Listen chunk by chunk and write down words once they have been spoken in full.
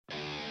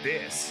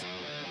This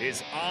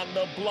is On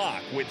the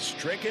Block with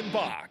Strick and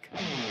Bach.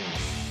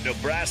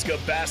 Nebraska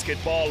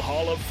Basketball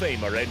Hall of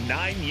Famer and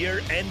 9-year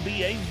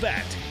NBA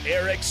vet,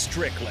 Eric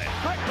Strickland.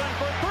 Strickland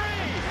for three!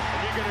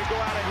 And you're going to go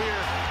out of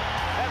here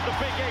as the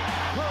Big 8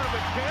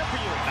 tournament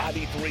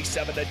champion.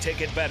 93.7 The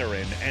Ticket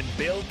veteran and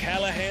Bill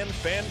Callahan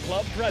fan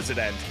club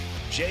president,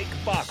 Jake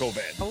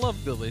Bakovic. I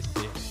love Billy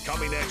C.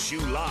 Coming at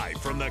you live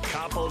from the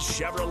Coppel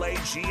Chevrolet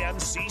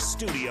GMC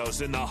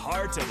studios in the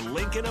heart of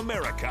Lincoln,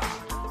 America.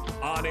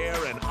 On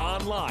air and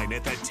online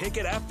at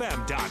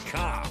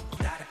theticketfm.com.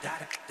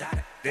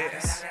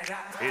 This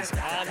is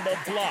On the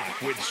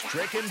Block with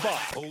Strick and Bach.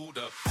 Hold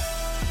up.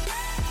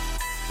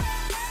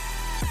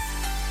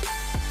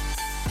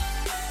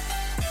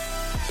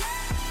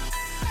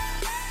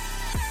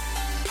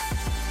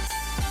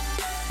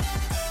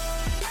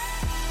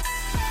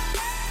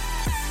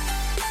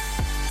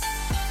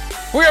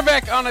 We are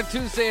back on a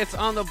Tuesday. It's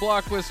On the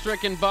Block with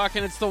Strick and Bach,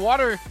 and it's the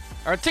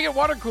Ticket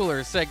Water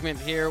Cooler segment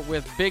here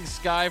with Big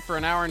Sky for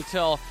an hour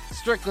until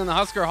Strickland, the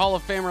Husker Hall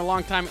of Famer,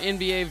 longtime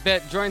NBA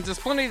vet, joins us.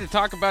 Plenty to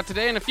talk about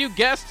today, and a few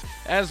guests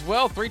as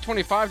well.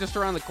 3:25 just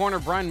around the corner.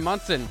 Brian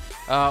Munson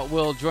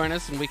will join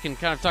us, and we can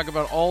kind of talk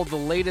about all the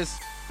latest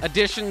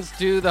additions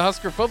to the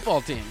Husker football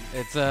team.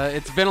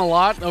 It's been a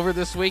lot over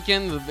this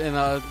weekend,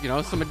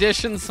 and some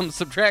additions, some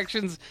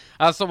subtractions.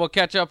 So we'll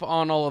catch up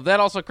on all of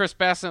that. Also, Chris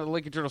Bassett of the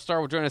Lincoln Journal Star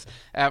will join us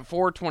at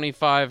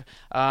 4:25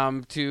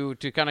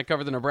 to kind of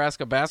cover the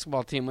Nebraska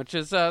basketball team, which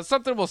is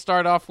something we'll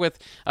start off with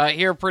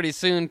here pretty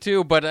soon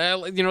too. But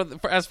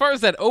as far as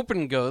that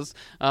open goes,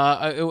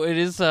 it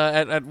is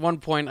at one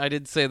point I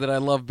did say that I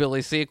love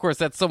Billy C. Of course,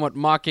 that's somewhat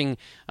mocking.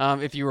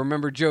 If you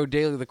remember Joe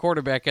Daly, the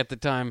quarterback at the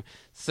time,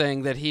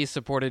 saying that he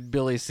supported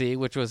Billy C.,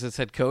 which was his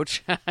head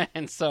coach.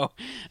 And so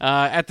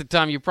at the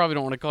time, you probably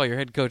don't want to call your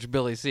head coach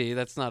Billy C.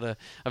 That's not a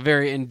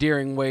very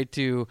endearing way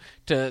to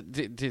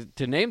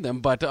name them.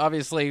 But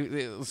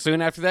obviously,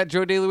 soon after that,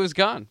 Joe Daly was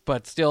gone.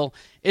 But still,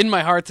 in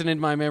my heart and in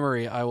my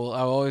memory, I'll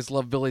always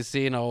love Billy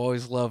C., and I'll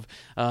always love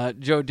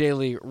Joe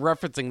Daly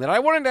referencing that. I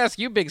wanted to ask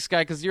you, Big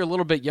Sky, because you're a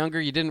little bit younger.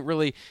 You didn't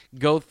really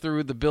go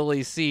through the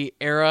Billy C.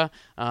 era.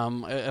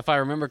 If I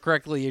remember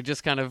correctly, you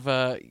just kind of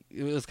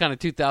it was kind of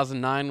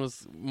 2009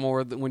 was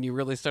more when you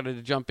really started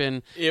to jump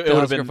in to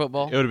Husker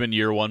football. It would have been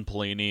year one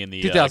Pelini in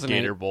the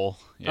Gator Bowl.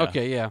 Yeah.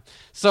 Okay, yeah.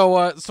 So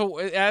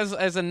as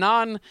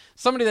a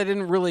somebody that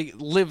didn't really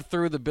live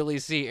through the Billy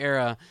C.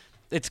 era,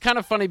 it's kind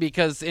of funny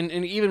because, and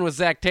even with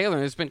Zach Taylor,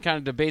 there's been kind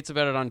of debates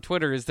about it on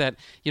Twitter, is that,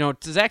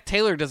 Zach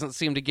Taylor doesn't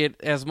seem to get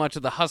as much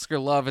of the Husker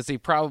love as he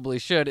probably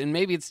should, and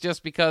maybe it's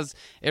just because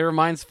it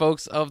reminds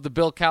folks of the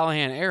Bill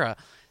Callahan era.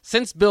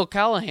 Since Bill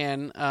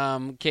Callahan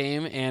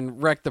came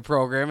and wrecked the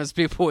program, as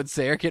people would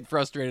say or get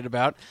frustrated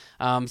about,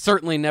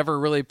 certainly never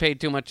really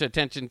paid too much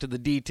attention to the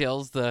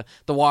details, the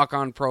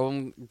walk-on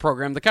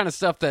program, the kind of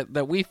stuff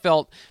that we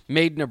felt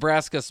made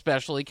Nebraska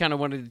special. He kind of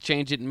wanted to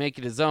change it and make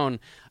it his own.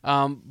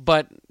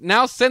 But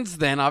now since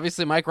then,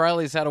 obviously Mike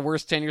Riley's had a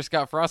worse tenure.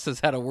 Scott Frost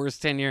has had a worse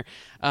tenure.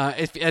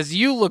 As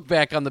you look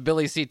back on the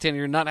Billy C.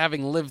 tenure, not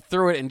having lived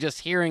through it and just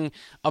hearing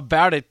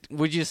about it,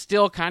 do you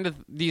still kind of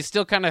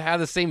have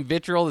the same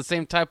vitriol, the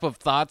same type of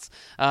thoughts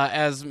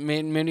as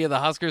many of the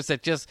Huskers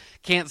that just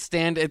can't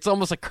stand? It's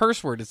almost a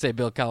curse word to say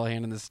Bill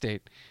Callahan in this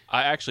state.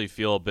 I actually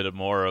feel a bit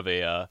more of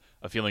a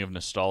feeling of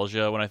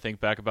nostalgia when I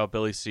think back about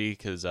Billy C.,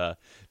 because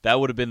that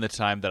would have been the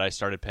time that I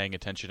started paying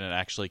attention and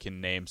actually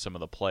can name some of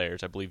the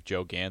players. I believe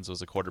Joe Gans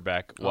was a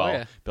quarterback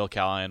while Bill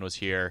Callahan was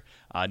here.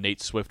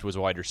 Nate Swift was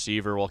a wide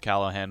receiver while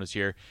Callahan was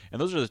here.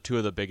 And those are the two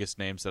of the biggest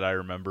names that I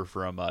remember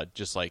from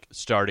just like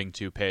starting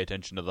to pay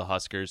attention to the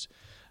Huskers.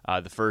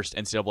 The first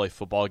NCAA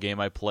football game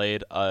I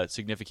played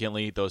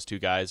significantly, those two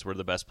guys were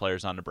the best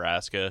players on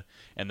Nebraska,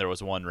 and there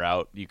was one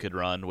route you could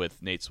run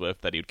with Nate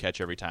Swift that he would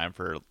catch every time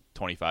for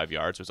 25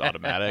 yards. It was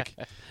automatic.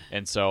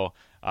 And so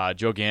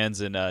Joe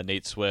Gans and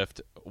Nate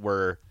Swift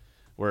were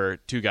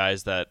two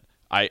guys that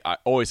I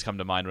always come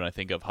to mind when I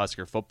think of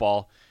Husker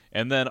football.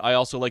 And then I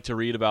also like to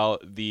read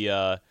about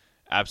the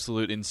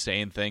absolute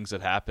insane things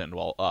that happened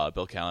while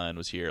Bill Callahan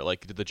was here,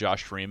 like the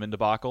Josh Freeman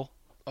debacle.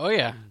 Oh,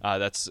 yeah.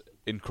 That's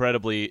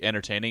incredibly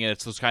entertaining, and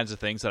it's those kinds of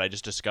things that I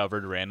just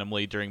discovered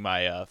randomly during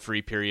my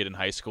free period in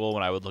high school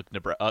when I would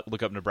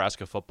look up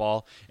Nebraska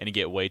football and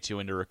get way too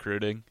into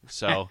recruiting.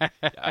 So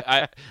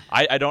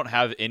I don't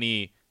have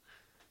any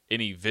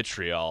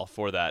vitriol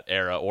for that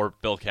era or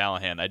Bill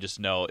Callahan. I just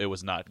know it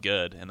was not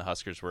good, and the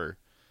Huskers were,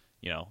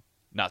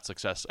 not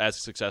as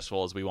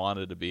successful as we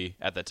wanted to be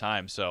at the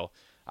time. So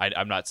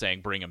I'm not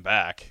saying bring him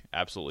back,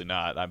 absolutely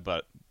not.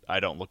 But I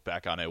don't look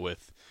back on it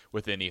with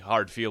any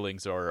hard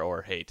feelings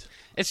or hate.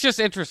 It's just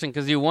interesting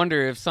because you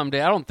wonder if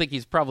someday, I don't think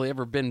he's probably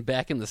ever been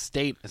back in the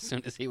state as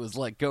soon as he was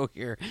let go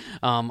here.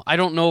 I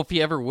don't know if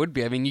he ever would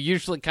be. I mean, you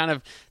usually kind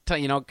of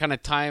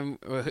time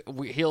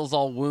heals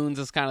all wounds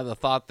is kind of the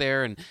thought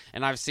there. And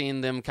I've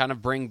seen them kind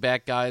of bring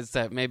back guys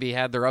that maybe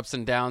had their ups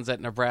and downs at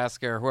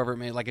Nebraska or whoever it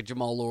may, like a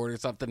Jamal Lord or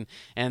something.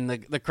 And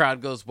the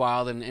crowd goes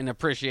wild and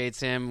appreciates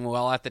him.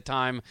 Well, at the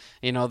time,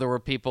 there were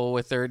people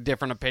with their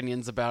different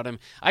opinions about him.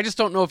 I just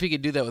don't know if he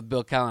could do that with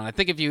Bill Callahan. I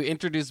think if you you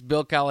introduced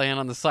Bill Callahan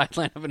on the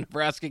sideline of a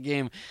Nebraska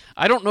game,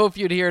 I don't know if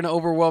you'd hear an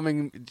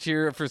overwhelming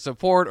cheer for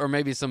support or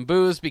maybe some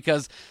boos,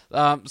 because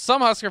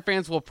some Husker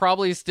fans will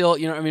probably still,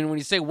 when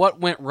you say what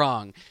went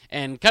wrong,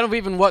 and kind of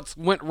even what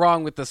went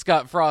wrong with the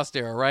Scott Frost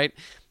era, right?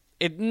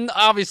 It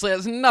obviously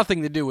has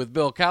nothing to do with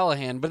Bill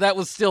Callahan, but that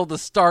was still the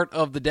start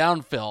of the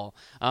downfall.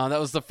 That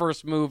was the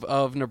first move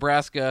of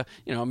Nebraska,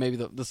 maybe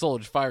the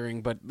Solich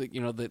firing, but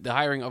the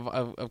hiring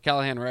of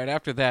Callahan right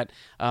after that.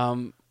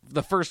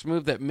 The first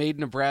move that made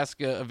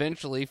Nebraska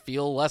eventually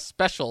feel less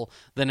special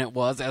than it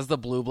was as the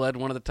Blue Blood,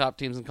 one of the top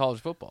teams in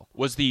college football.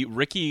 Was the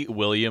Ricky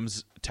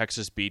Williams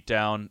Texas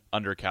beatdown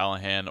under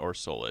Callahan or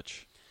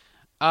Solich?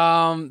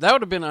 That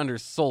would have been under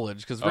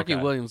Solich, because Ricky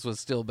Williams was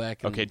still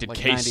back in did like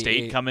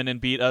K-State come in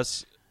and beat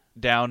us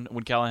down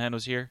when Callahan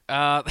was here?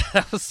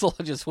 That was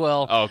Solich as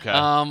well. Okay.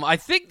 I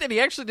think that he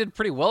actually did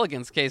pretty well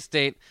against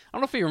K-State. I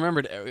don't know if he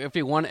remembered if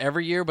he won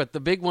every year, but the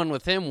big one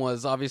with him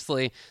was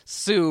obviously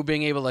Sue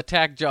being able to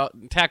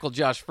tackle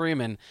Josh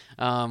Freeman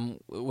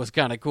was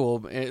kind of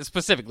cool.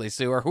 Specifically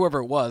Sue, or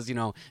whoever it was. It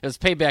was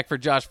payback for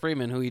Josh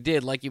Freeman, who he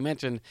did, like you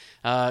mentioned,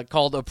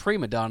 called a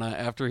prima donna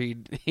after he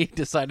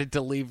decided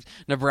to leave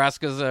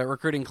Nebraska's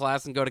recruiting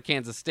class and go to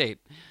Kansas State.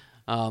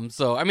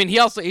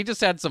 He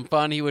just had some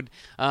fun.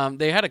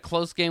 They had a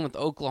close game with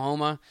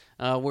Oklahoma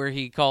where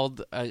he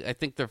called, I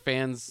think their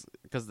fans,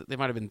 because they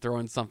might have been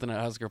throwing something at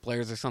Husker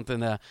players or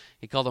something,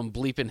 he called them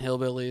bleeping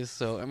hillbillies.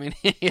 So,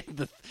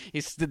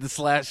 he did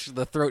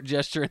the throat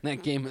gesture in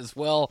that game as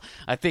well.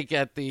 I think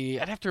I'd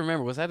have to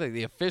remember, was that at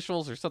the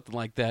officials or something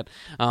like that?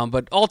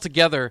 But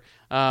altogether,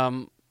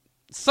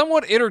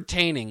 somewhat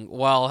entertaining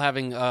while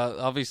having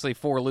obviously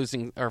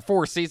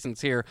four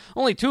seasons here,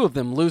 only two of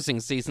them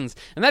losing seasons.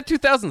 And that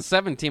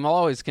 2007 team, I'll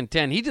always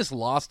contend, he just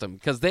lost them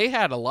because they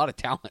had a lot of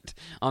talent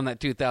on that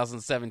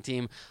 2007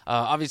 team.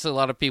 Obviously, a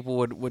lot of people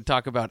would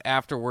talk about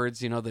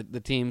afterwards,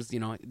 the teams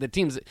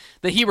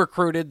that he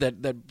recruited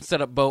that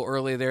set up Bo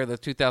early there, the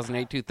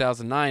 2008,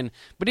 2009.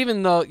 But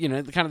even though,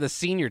 kind of the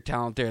senior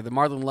talent there, the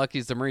Marlon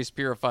Luckies, the Maurice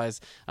Purifies,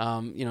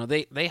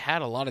 they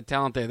had a lot of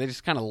talent there. They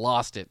just kind of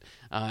lost it,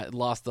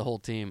 lost the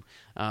whole team,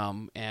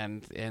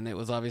 and it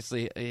was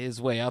obviously his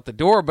way out the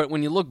door. But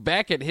when you look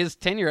back at his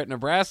tenure at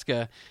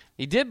Nebraska,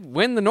 he did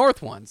win the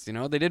North once.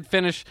 They did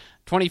finish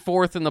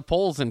 24th in the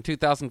polls in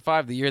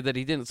 2005, the year that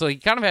he didn't. So he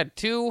kind of had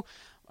two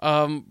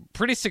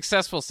pretty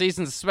successful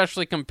seasons,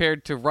 especially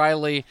compared to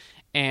Riley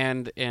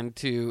and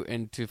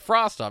to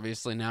Frost,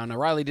 obviously. Now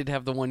Riley did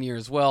have the 1 year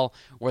as well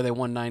where they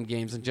won 9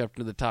 games and jumped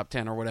into the top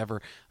 10 or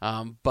whatever.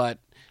 But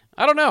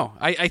I don't know.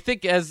 I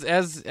think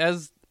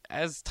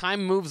as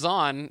time moves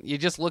on, you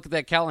just look at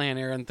that Callahan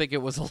era and think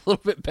it was a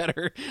little bit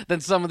better than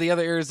some of the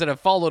other eras that have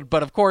followed.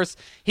 But of course,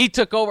 he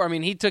took over.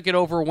 He took it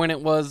over when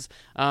it was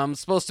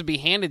supposed to be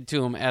handed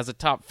to him as a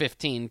top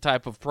 15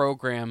 type of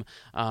program.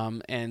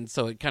 And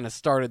so it kind of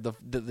started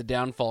the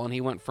downfall. And he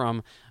went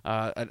from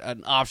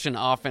an option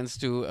offense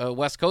to a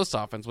West Coast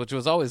offense, which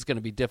was always going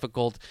to be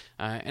difficult.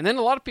 And then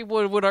a lot of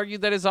people would argue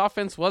that his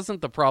offense wasn't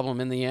the problem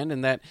in the end,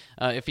 and that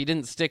if he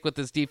didn't stick with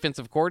his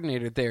defensive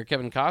coordinator there,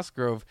 Kevin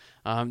Cosgrove,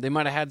 they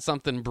might have had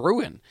something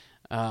brewing.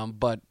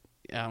 But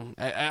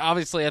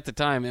obviously at the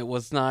time it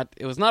was not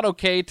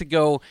okay to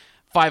go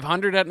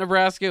 500 at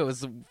Nebraska. It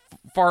was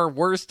far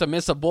worse to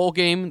miss a bowl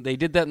game. They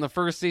did that in the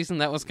first season.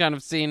 That was kind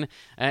of seen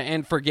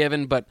and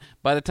forgiven. But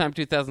by the time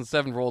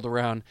 2007 rolled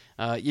around,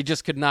 you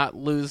just could not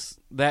lose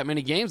that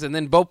many games. And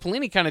then Bo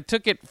Pelini kind of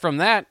took it from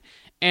that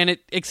and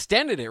it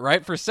extended it,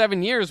 right, for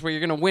 7 years where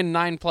you're going to win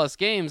 9+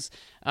 games.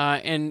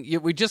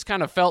 We just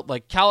kind of felt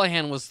like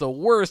Callahan was the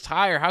worst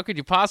hire. How could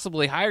you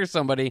possibly hire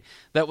somebody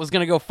that was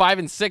going to go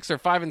 5-6 or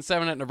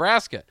 5-7 at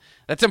Nebraska?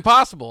 That's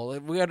impossible.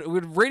 We had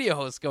radio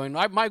hosts going,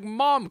 my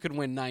mom could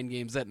win 9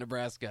 games at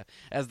Nebraska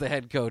as the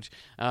head coach.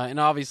 And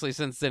obviously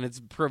since then it's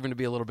proven to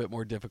be a little bit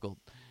more difficult.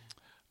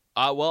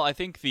 Well, I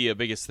think the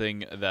biggest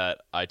thing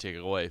that I take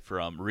away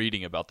from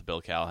reading about the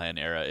Bill Callahan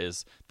era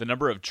is the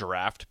number of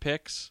draft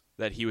picks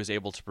that he was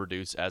able to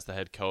produce as the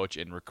head coach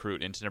and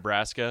recruit into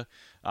Nebraska.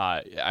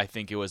 I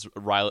think it was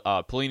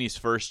Pelini's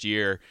first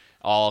year,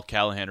 all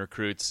Callahan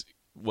recruits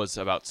was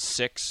about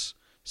six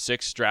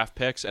draft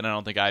picks, and I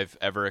don't think I've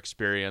ever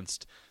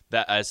experienced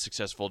that as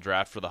successful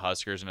draft for the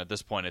Huskers. And at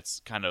this point,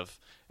 it's kind of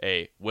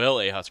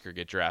will a Husker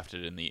get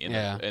drafted in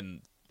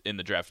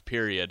the draft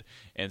period?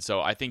 And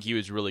so I think he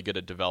was really good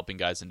at developing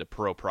guys into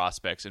pro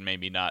prospects and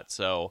maybe not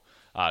so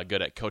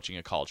good at coaching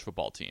a college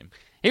football team.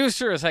 He was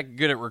sure as heck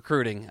good at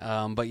recruiting,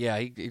 but yeah,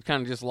 he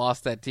kind of just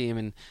lost that team,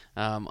 and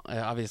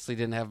obviously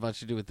didn't have much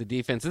to do with the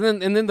defense.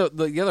 And then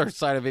the other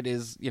side of it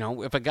is,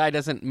 if a guy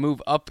doesn't move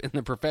up in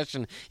the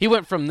profession, he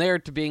went from there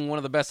to being one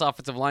of the best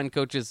offensive line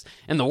coaches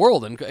in the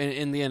world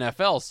in the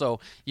NFL. So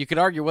you could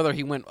argue whether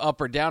he went up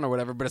or down or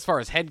whatever, but as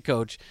far as head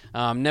coach,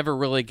 never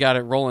really got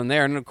it rolling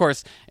there. And of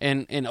course,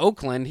 in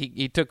Oakland,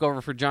 he took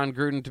over for John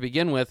Gruden to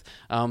begin with.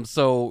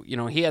 So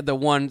he had the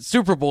one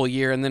Super Bowl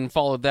year, and then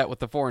followed that with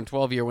the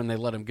 4-12 year when they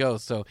let him go.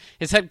 So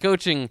his head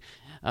coaching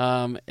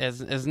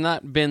has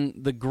not been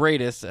the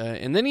greatest.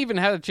 And then even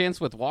had a chance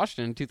with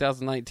Washington in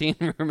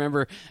 2019.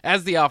 Remember,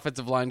 as the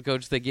offensive line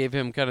coach, they gave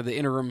him kind of the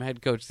interim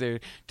head coach there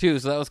too.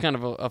 So that was kind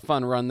of a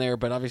fun run there.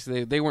 But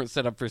obviously they weren't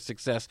set up for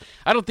success.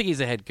 I don't think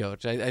he's a head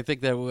coach. I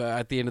think that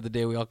at the end of the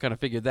day we all kind of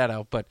figured that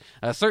out. But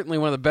certainly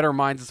one of the better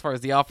minds as far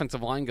as the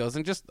offensive line goes,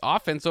 and just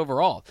offense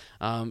overall.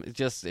 It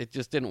just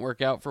didn't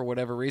work out for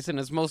whatever reason,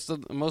 as most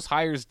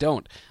hires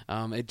don't.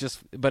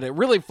 But it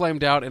really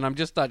flamed out, and I'm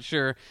just not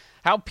sure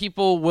how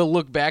people will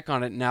look back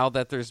on it now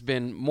that there's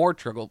been more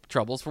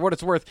troubles. For what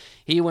it's worth,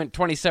 he went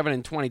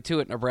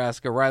 27-22 at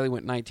Nebraska. Riley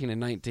went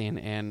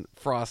 19-19, and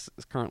Frost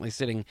is currently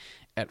sitting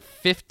at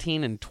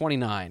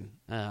 15-29.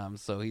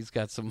 So he's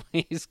got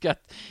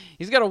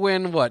to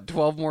win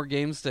 12 more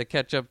games to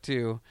catch up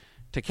to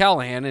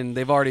Callahan, and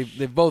they've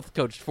both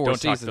coached 4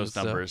 seasons.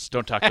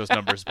 Don't talk those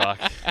numbers, Buck.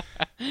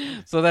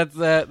 So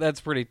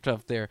that's pretty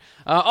tough there.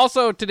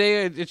 Also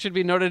today, it should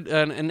be noted,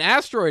 an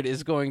asteroid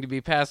is going to be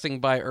passing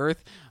by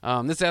Earth.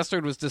 This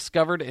asteroid was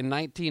discovered in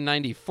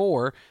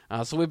 1994,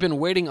 so we've been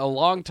waiting a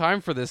long time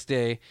for this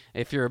day.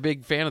 If you're a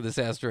big fan of this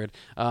asteroid,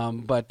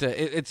 but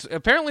it's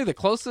apparently the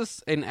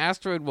closest an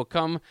asteroid will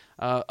come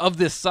of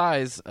this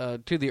size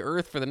to the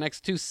Earth for the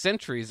next 2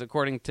 centuries,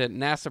 according to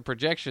NASA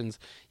projections.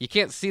 You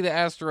can't see the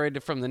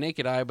asteroid from the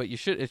naked eye, but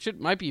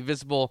it might be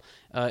visible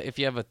if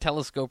you have a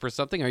telescope or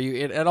something. Are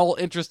you at all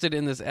interested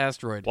in this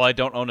asteroid? Well, I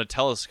don't own a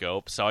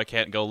telescope, so I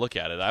can't go look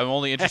at it. I'm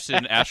only interested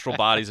in astral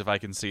bodies if I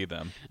can see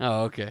them.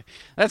 Oh, okay.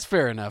 That's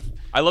fair enough.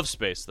 I love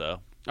space, though.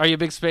 Are you a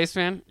big space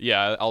fan?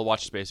 Yeah, I'll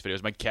watch space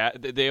videos. My cat,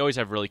 they always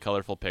have really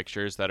colorful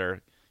pictures that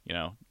are,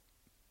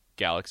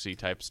 galaxy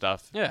type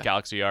stuff,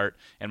 galaxy art,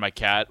 and my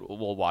cat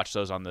will watch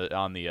those on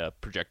the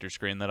projector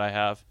screen that I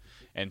have,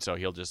 and so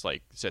he'll just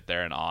sit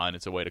there and awe, and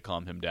it's a way to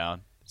calm him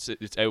down.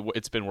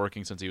 It's been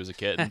working since he was a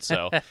kid,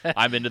 so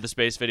I'm into the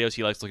space videos.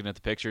 He likes looking at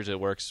the pictures. It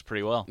works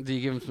pretty well. Do you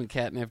give him some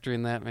catnip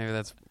during that? Maybe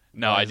that's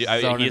no. I do.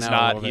 He is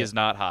not. He is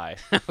not high.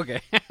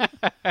 Okay,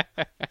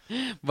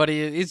 but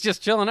he's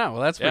just chilling out.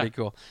 Well, that's pretty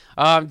cool.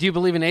 Do you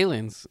believe in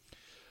aliens?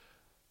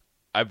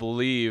 I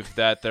believe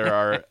that there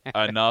are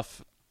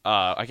enough.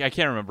 I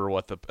can't remember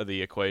what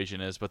the equation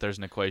is, but there's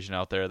an equation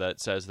out there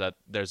that says that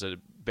there's a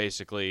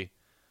basically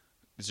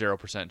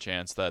 0%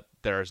 chance that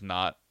there is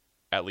not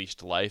at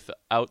least life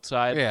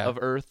outside of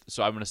Earth.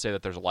 So I'm going to say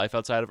that there's life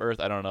outside of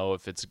Earth. I don't know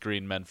if it's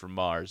green men from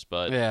Mars,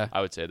 but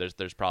I would say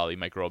there's probably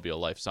microbial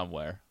life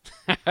somewhere.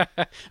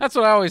 That's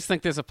what I always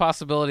think. There's a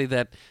possibility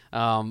that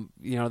the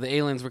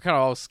aliens, we're kind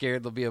of all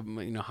scared they'll be a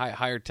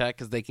higher tech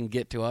because they can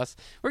get to us.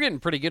 We're getting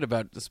pretty good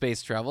about the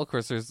space travel. Of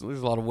course, there's a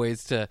lot of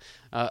ways to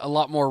a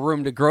lot more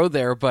room to grow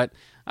there, but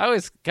I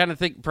always kind of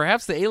think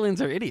perhaps the aliens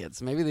are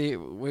idiots. Maybe they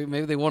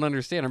won't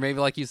understand, or maybe,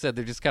 like you said,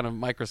 they're just kind of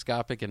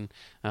microscopic and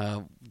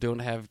don't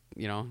have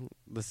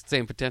the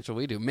same potential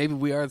we do. Maybe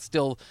we are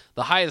still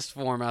the highest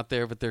form out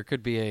there, but there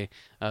could be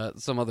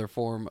some other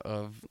form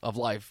of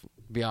life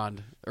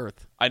beyond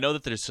Earth. I know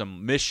that there's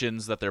some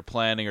missions that they're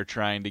planning or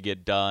trying to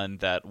get done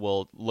that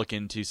will look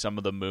into some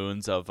of the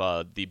moons of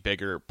the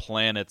bigger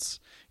planets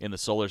in the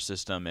solar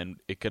system, and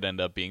it could end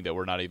up being that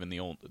we're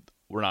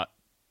not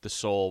the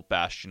sole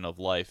bastion of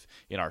life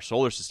in our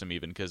solar system,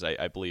 even, because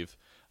I believe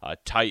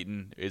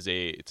Titan is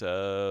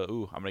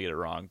I'm gonna get it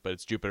wrong, but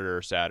it's Jupiter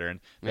or Saturn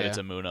that it's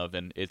a moon of,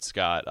 and it's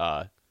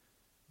got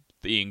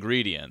the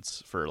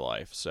ingredients for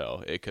life,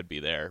 so it could be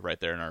right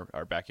there in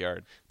our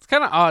backyard. It's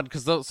kind of odd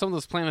because some of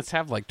those planets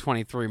have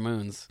 23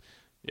 moons.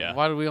 Yeah,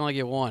 why did we only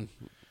get one?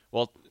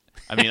 Well,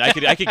 I mean, I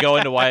could go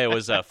into why it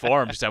was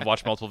formed, because I've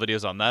watched multiple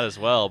videos on that as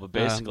well. But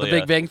basically, the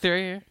Big Bang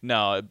Theory here?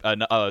 No,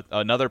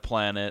 another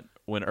planet,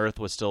 when Earth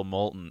was still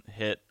molten,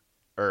 hit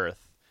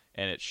Earth,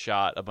 and it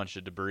shot a bunch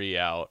of debris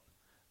out,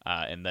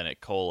 and then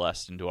it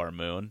coalesced into our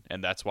moon,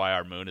 and that's why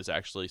our moon is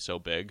actually so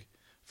big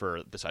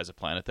for the size of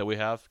planet that we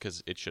have,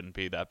 because it shouldn't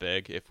be that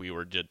big if we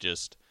were to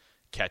just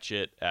catch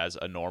it as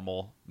a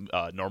normal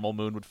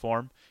moon would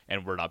form,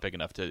 and we're not big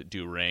enough to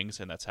do rings,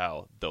 and that's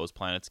how those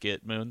planets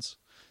get moons.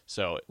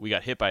 So we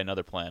got hit by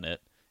another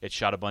planet. It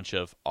shot a bunch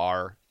of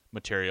our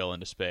material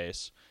into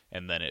space,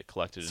 and then it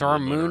collected. So our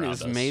moon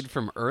is made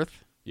from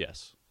Earth?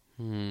 Yes.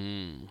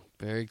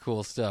 Very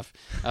cool stuff.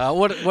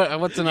 What's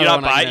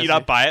another one? You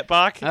not buy it,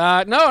 Bach?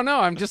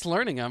 No. I'm just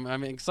learning.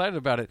 I'm excited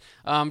about it.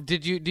 Do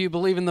you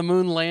believe in the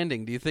moon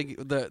landing? Do you think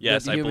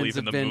yes, that I humans believe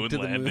in have the been moon to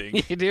landing. The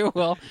moon? You do?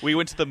 Well, we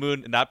went to the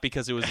moon not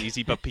because it was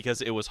easy, but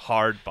because it was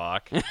hard,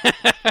 Bach.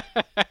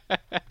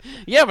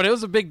 Yeah, but it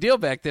was a big deal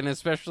back then,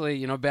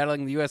 especially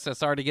battling the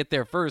USSR to get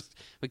there first.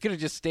 We could have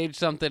just staged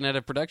something at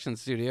a production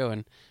studio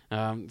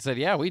and said,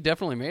 "Yeah, we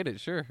definitely made it."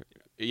 Sure.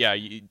 Yeah,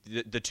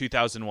 the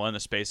 2001: A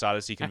Space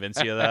Odyssey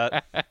convinced you of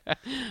that?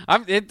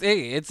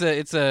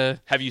 It's a.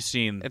 Have you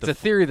seen? It's a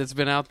theory that's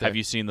been out there. Have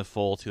you seen the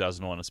full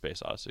 2001: A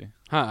Space Odyssey?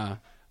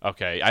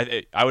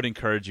 Okay, I would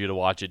encourage you to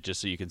watch it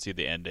just so you can see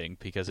the ending,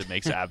 because it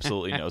makes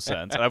absolutely no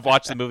sense. And I've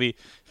watched the movie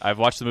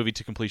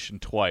to completion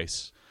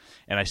twice,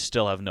 and I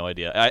still have no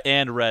idea.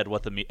 And read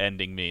what the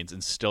ending means,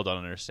 and still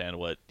don't understand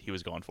what he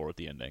was going for with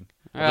the ending.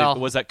 Well,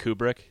 was that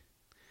Kubrick?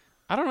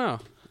 I don't know.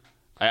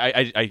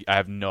 I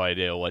have no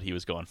idea what he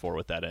was going for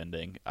with that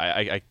ending.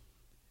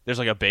 There's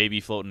like a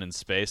baby floating in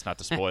space. Not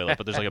to spoil it,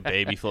 but there's like a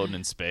baby floating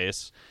in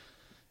space.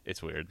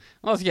 It's weird.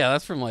 Well, yeah,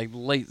 that's from like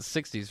late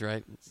 '60s,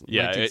 right?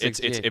 Yeah,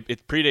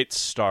 it predates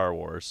Star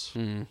Wars.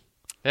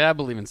 Yeah, I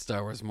believe in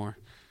Star Wars more.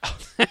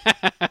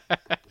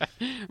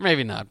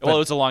 Maybe not. Well, it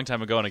was a long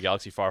time ago in a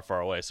galaxy far, far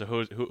away. So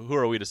who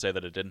are we to say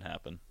that it didn't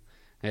happen?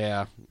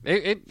 Yeah,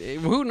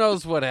 who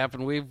knows what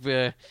happened?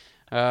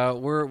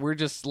 We're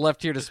just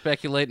left here to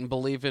speculate and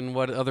believe in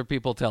what other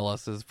people tell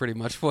us is pretty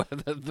much what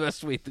the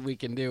best we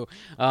can do.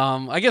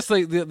 I guess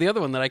the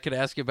other one that I could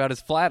ask you about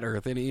is flat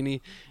Earth. Any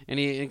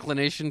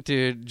inclination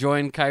to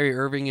join Kyrie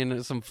Irving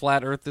in some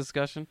flat Earth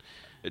discussion?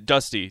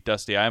 Dusty,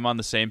 I am on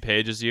the same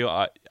page as you.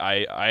 I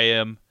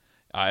am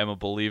a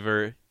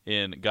believer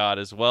in God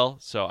as well,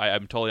 so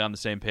I'm totally on the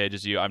same page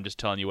as you. I'm just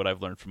telling you what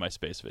I've learned from my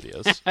space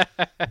videos.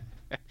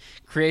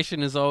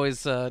 Creation is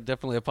always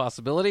definitely a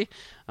possibility.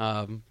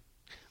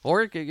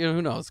 Or,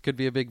 who knows, could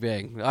be a Big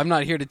Bang. I'm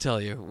not here to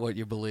tell you what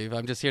you believe.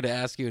 I'm just here to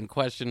ask you and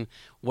question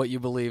what you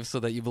believe so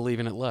that you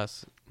believe in it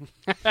less.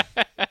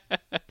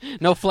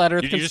 No flat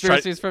Earth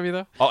conspiracies from you,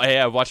 though? Oh, hey,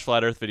 I watched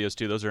flat Earth videos,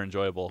 too. Those are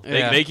enjoyable.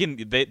 Yeah.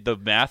 The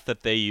math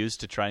that they use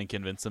to try and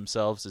convince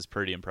themselves is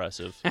pretty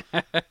impressive.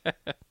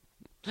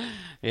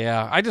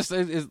 Yeah,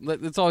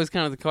 it's always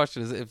kind of the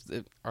question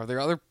is are there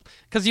other,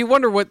 because you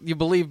wonder what you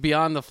believe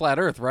beyond the flat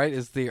Earth, right?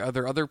 Are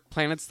there other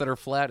planets that are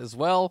flat as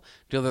well?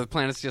 Do other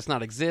planets just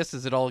not exist?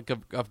 Is it all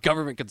a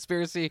government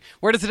conspiracy?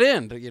 Where does it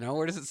end?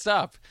 Where does it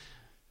stop?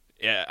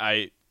 Yeah,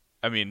 I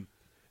mean,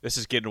 this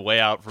is getting way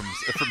out from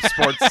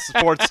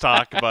sports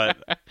talk,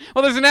 but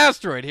well, there's an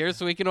asteroid here,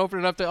 so we can open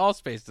it up to all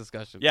space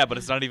discussion. Yeah, but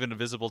it's not even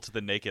visible to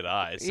the naked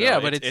eye. So yeah,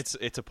 but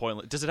it's a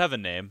pointless. Does it have a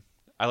name?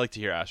 I like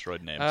to hear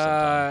asteroid names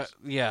sometimes.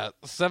 Yeah,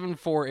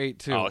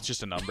 7482. Oh, it's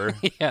just a number?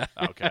 Yeah.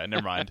 Okay,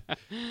 never mind.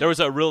 There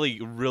was a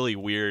really, really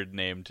weird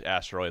named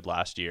asteroid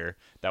last year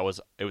it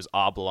was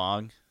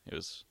oblong. It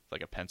was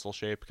like a pencil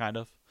shape, kind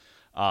of.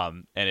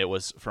 And it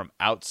was from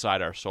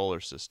outside our solar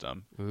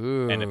system.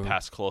 Ooh. And it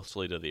passed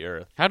closely to the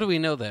Earth. How do we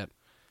know that?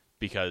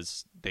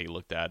 Because they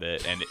looked at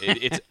it, and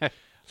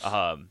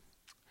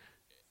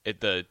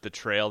the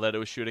trail that it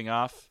was shooting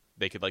off,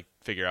 they could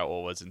figure out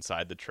what was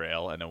inside the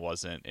trail, and it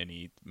wasn't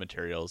any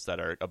materials that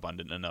are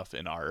abundant enough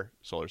in our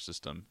solar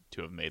system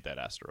to have made that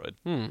asteroid.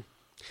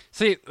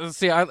 See,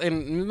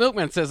 and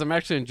Milkman says, I'm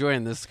actually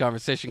enjoying this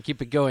conversation.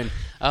 Keep it going.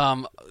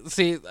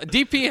 See,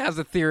 DP has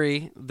a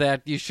theory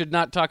that you should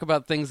not talk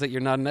about things that you're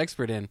not an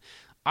expert in.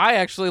 I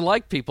actually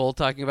like people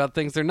talking about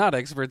things they're not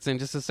experts in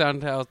just to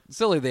sound how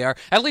silly they are.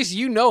 At least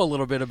you know a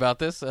little bit about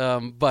this,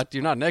 but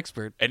you're not an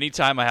expert.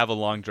 Anytime I have a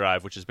long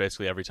drive, which is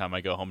basically every time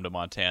I go home to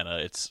Montana,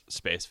 it's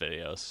space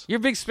videos. You're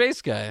a big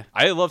space guy.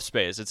 I love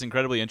space. It's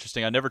incredibly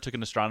interesting. I never took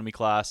an astronomy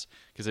class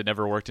because it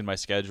never worked in my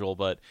schedule,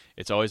 but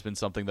it's always been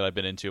something that I've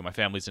been into. My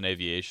family's in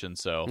aviation,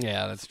 so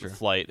yeah, that's true.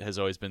 Flight has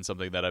always been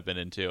something that I've been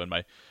into, and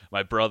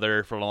my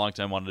brother for a long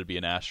time wanted to be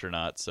an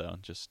astronaut, so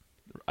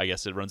I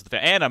guess it runs the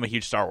fan. And I'm a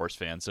huge Star Wars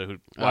fan, so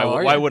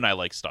why wouldn't I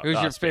like Star Wars?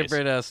 Who's your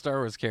favorite Star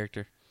Wars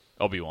character?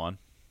 Obi-Wan.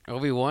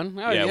 Obi-Wan?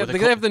 Oh, yeah. They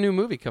have the new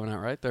movie coming out,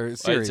 right? Their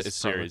series. It's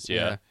series,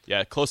 yeah.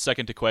 Yeah, close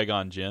second to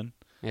Qui-Gon Jinn.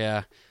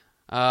 Yeah.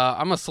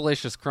 I'm a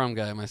Salacious Crumb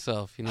guy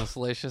myself. You know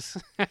Salacious?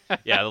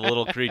 Yeah, the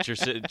little creature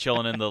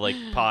chilling in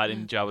the pod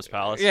in Jabba's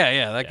palace.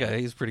 Yeah, that guy.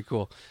 He's pretty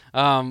cool.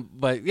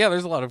 But yeah,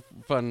 there's a lot of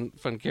fun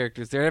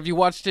characters there. Have you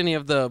watched any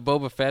of the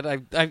Boba Fett?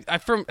 I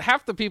from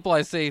half the people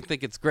I say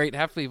think it's great,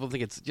 half the people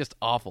think it's just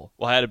awful.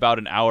 Well, I had about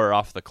an hour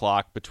off the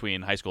clock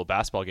between high school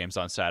basketball games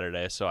on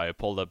Saturday, so I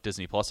pulled up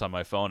Disney Plus on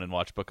my phone and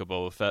watched Book of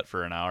Boba Fett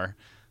for an hour.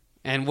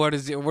 And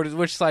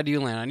which side do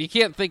you land on? You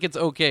can't think it's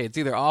okay. It's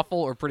either awful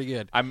or pretty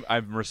good.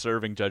 I'm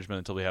reserving judgment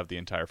until we have the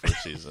entire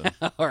first season.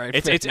 All right.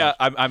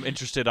 I'm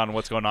interested on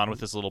what's going on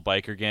with this little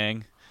biker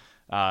gang.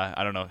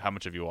 I don't know how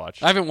much have you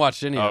watched. I haven't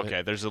watched any of it.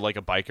 Okay, there's a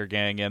biker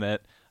gang in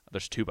it.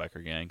 There's two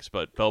biker gangs,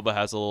 but Boba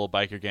has a little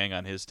biker gang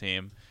on his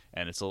team,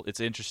 and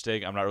it's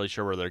interesting. I'm not really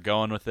sure where they're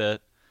going with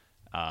it,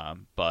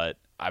 but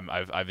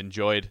I've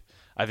enjoyed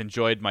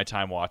my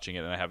time watching it,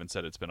 and I haven't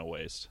said it's been a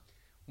waste.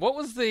 What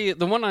was the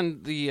one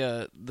on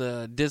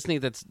the Disney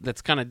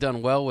that's kind of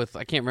done well with,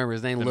 I can't remember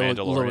his name, Little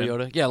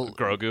Yoda. Yeah,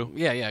 Grogu.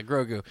 Yeah,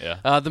 Grogu.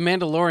 Yeah. The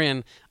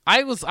Mandalorian.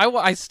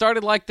 I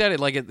started like that.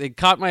 It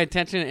caught my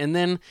attention, and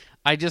then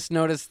I just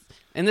noticed,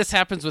 and this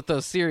happens with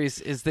those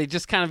series, is they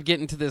just kind of get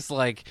into this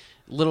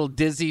little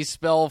dizzy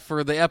spell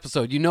for the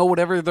episode.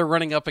 Whatever they're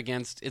running up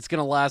against, it's going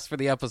to last for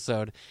the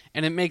episode,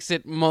 and it makes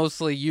it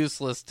mostly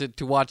useless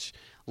to watch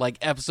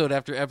episode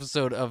after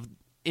episode of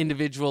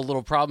individual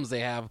little problems they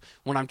have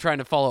when I'm trying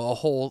to follow a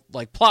whole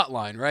plot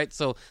line, right?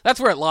 So that's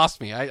where it lost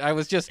me. I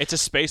was just... It's a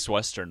space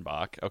western,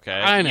 Bach, okay?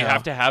 I know. You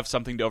have to have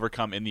something to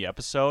overcome in the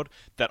episode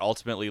that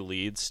ultimately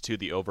leads to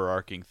the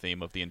overarching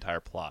theme of the entire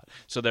plot.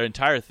 So their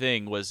entire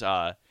thing was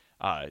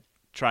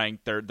trying...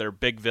 Their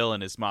big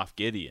villain is Moff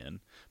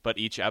Gideon, but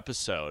each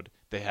episode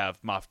they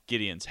have Moff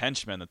Gideon's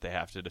henchmen that they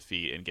have to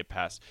defeat and get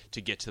past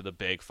to get to the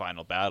big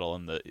final battle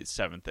in the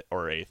 7th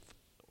or 8th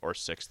or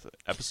 6th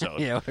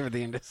episode. Yeah, whatever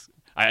the end is.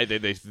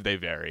 They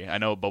vary. I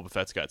know Boba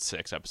Fett's got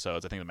 6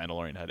 episodes. I think The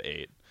Mandalorian had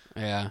 8.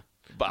 Yeah.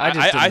 But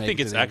I think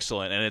it's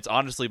excellent, and it's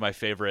honestly my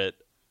favorite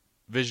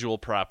visual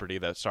property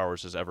that Star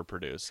Wars has ever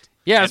produced.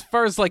 Yeah, as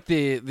far as like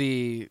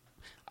the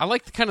I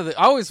like I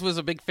always was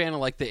a big fan of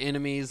like the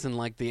enemies and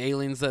like the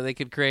aliens that they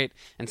could create,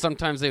 and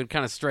sometimes they would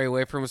kind of stray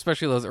away from,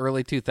 especially those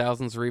early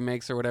 2000s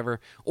remakes or whatever,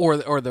 or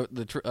the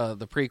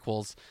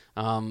prequels.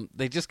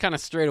 They just kind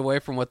of strayed away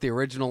from what the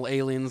original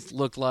aliens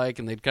looked like,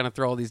 and they'd kind of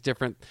throw all these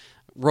different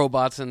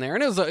robots in there,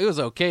 and it was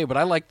okay. But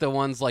I like the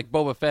ones like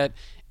Boba Fett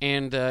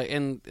and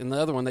the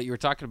other one that you were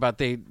talking about.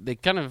 They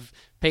kind of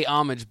pay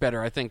homage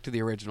better, I think, to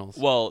the originals.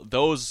 Well,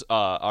 those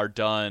are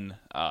done.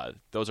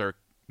 Those are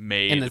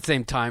made in the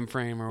same time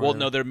frame, or well, whatever.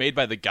 no, they're made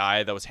by the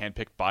guy that was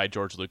handpicked by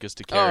George Lucas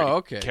to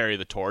carry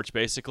the torch,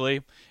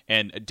 basically.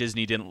 And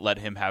Disney didn't let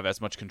him have as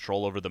much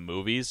control over the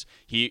movies.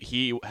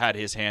 He had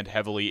his hand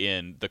heavily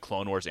in the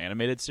Clone Wars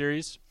animated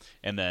series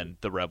and then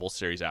the Rebels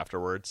series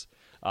afterwards.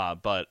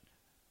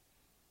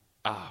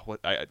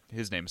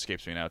 His name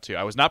escapes me now too.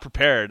 I was not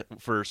prepared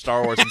for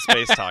Star Wars and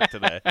space talk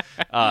today.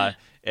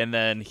 And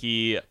then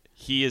he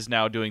is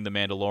now doing The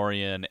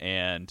Mandalorian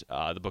and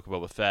the Book of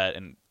Boba Fett,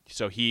 and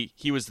so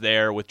he was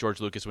there with George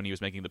Lucas when he was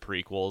making the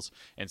prequels,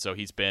 and so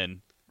he's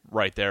been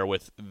right there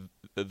with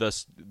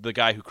the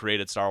guy who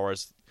created Star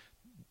Wars,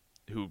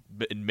 who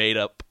made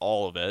up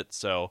all of it.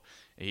 So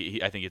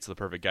I think it's the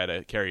perfect guy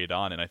to carry it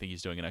on, and I think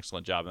he's doing an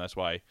excellent job, and that's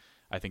why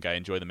I think I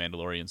enjoy The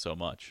Mandalorian so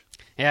much.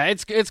 Yeah,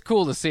 it's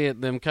cool to see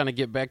them kind of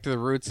get back to the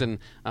roots, and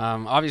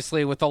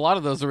obviously with a lot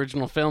of those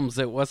original films,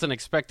 it wasn't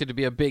expected to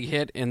be a big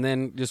hit, and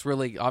then just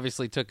really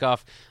obviously took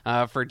off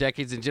for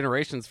decades and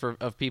generations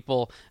of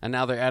people, and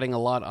now they're adding a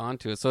lot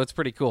onto it. So it's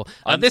pretty cool.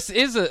 This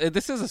is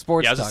a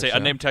sports. Yeah, I was talk gonna say, show.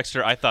 Unnamed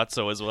Texture. I thought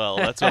so as well.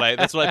 That's what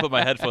I put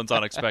my headphones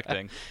on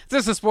expecting. It's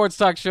just a sports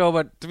talk show,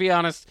 but to be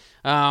honest,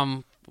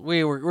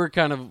 we're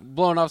kind of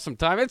blowing off some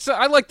time.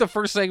 I like the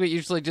first segment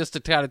usually just to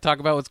kind of talk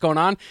about what's going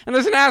on, and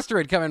there's an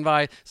asteroid coming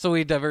by, so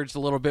we diverged a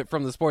little bit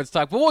from the sports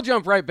talk, but we'll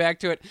jump right back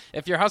to it.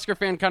 If you're a Husker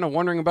fan kind of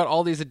wondering about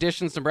all these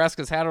additions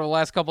Nebraska's had over the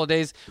last couple of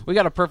days, we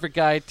got a perfect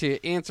guy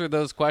to answer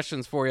those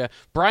questions for you.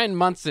 Brian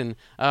Munson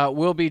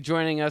will be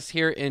joining us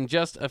here in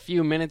just a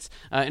few minutes.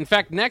 In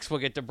fact, next we'll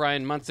get to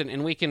Brian Munson,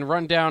 and we can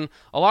run down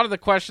a lot of the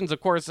questions. Of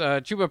course,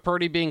 Chuba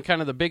Purdy being kind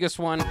of the biggest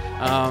one,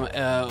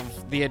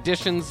 the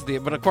additions,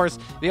 but of course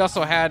they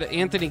also had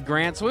Anthony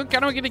Grant, so we're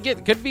kind of going to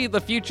could be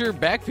the future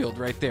backfield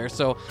right there.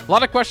 So a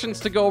lot of questions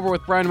to go over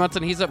with Brian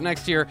Munson. He's up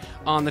next here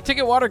on the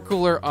Ticket Water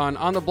Cooler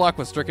on the Block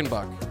with Strick and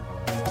Buck.